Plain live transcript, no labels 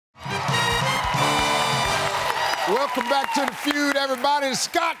Welcome back to the feud, everybody. The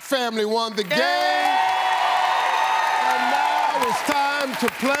Scott family won the game. And now it's time to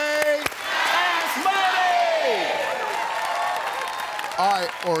play Ask Money. All right,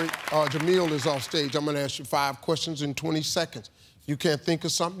 Ori, Jamil is off stage. I'm going to ask you 5 questions in 20 seconds. If you can't think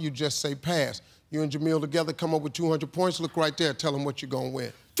of something, you just say pass. You and Jamil together come up with 200 points. Look right there. Tell them what you're going to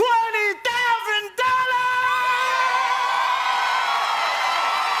win. $20,000!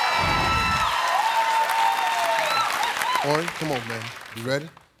 Ori, come on, man. You ready?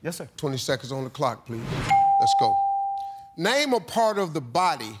 Yes, sir. 20 seconds on the clock, please. Let's go. Name a part of the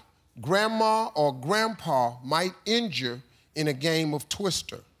body grandma or grandpa might injure in a game of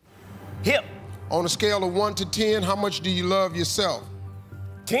Twister. Hip. On a scale of 1 to 10, how much do you love yourself?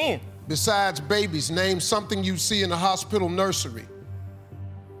 10. Besides babies, name something you see in a hospital nursery.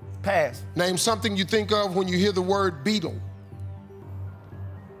 Pass. Name something you think of when you hear the word beetle.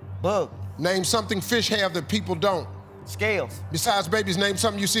 Bug. Name something fish have that people don't. Scales. Besides babies, name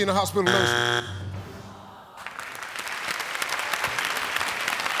something you see in a hospital nursery.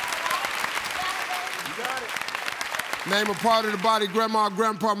 You got it. Name a part of the body grandma or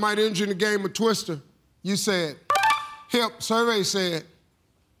grandpa might injure in a game of Twister. You said hip. Survey said.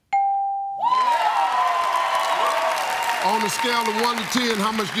 On a scale of 1 to 10,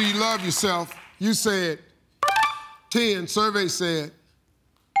 how much do you love yourself? You said 10. Survey said.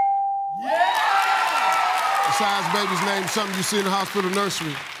 Besides babies, name something you see in the hospital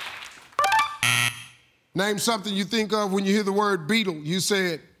nursery. Name something you think of when you hear the word beetle. You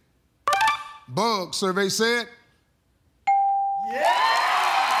said bug. Survey said.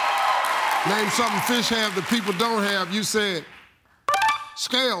 Name something fish have that people don't have. You said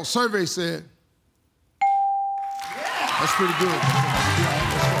scale. Survey said. That's pretty good.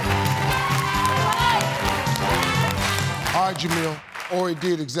 All right, Jamil. Ori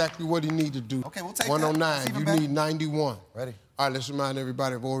did exactly what he needed to do. Okay, we'll take 109. You need 91. Ready. All right, let's remind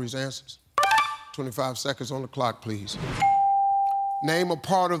everybody of Ori's answers. 25 seconds on the clock, please. Name a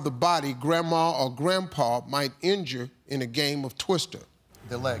part of the body grandma or grandpa might injure in a game of Twister.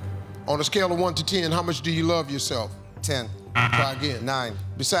 The leg. On a scale of 1 to 10, how much do you love yourself? 10. Try again. 9.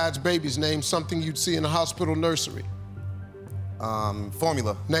 Besides babies, name something you'd see in a hospital nursery.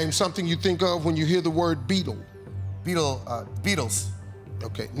 Formula. Name something you think of when you hear the word beetle. Beetles.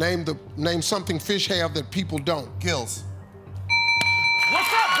 Okay. Name something fish have that people don't. Gills.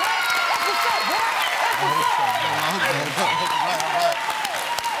 What's up, bro? What's up,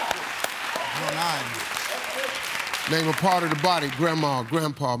 bro? Name a part of the body grandma or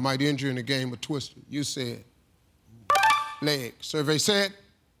grandpa might injure in a game of Twister. You said leg. Survey said.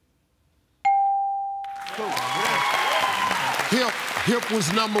 Hip. Hip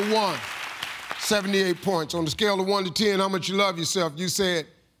was number 1. 78 points. On the scale of 1 to 10, how much you love yourself? You said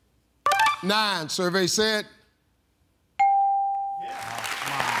 9. Survey said.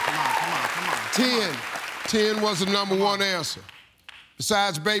 Come on. 10. 10 was the number 1 answer.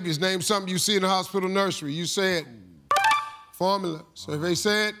 Besides babies, name something you see in the hospital nursery. You said formula. Survey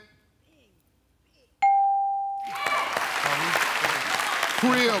said.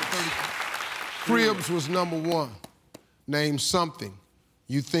 Cribs. Cribs was number 1. Name something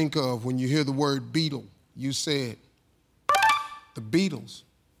you think of when you hear the word beetle. You said the Beatles.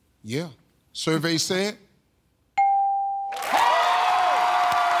 Yeah. Survey said. Come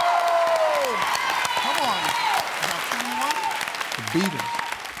on. The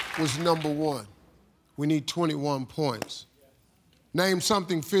Beatles was number 1. We need 21 points. Name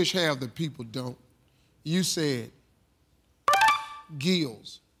something fish have that people don't. You said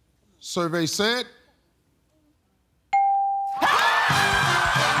gills. Survey said.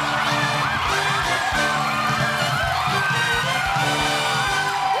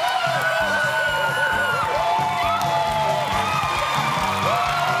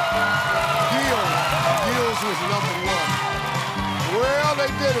 Was number 1. Well, they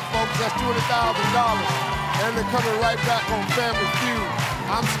did it, folks. That's $20,000. And they're coming right back on Family Feud.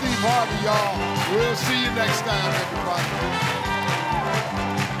 I'm Steve Harvey, y'all. We'll see you next time, everybody.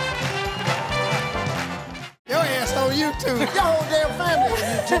 Your ass on YouTube. Your whole damn family on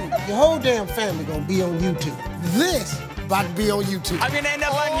YouTube. Your whole damn family gonna be on YouTube. This about to be on YouTube. I'm gonna end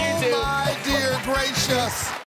up on YouTube. Oh, my dear gracious.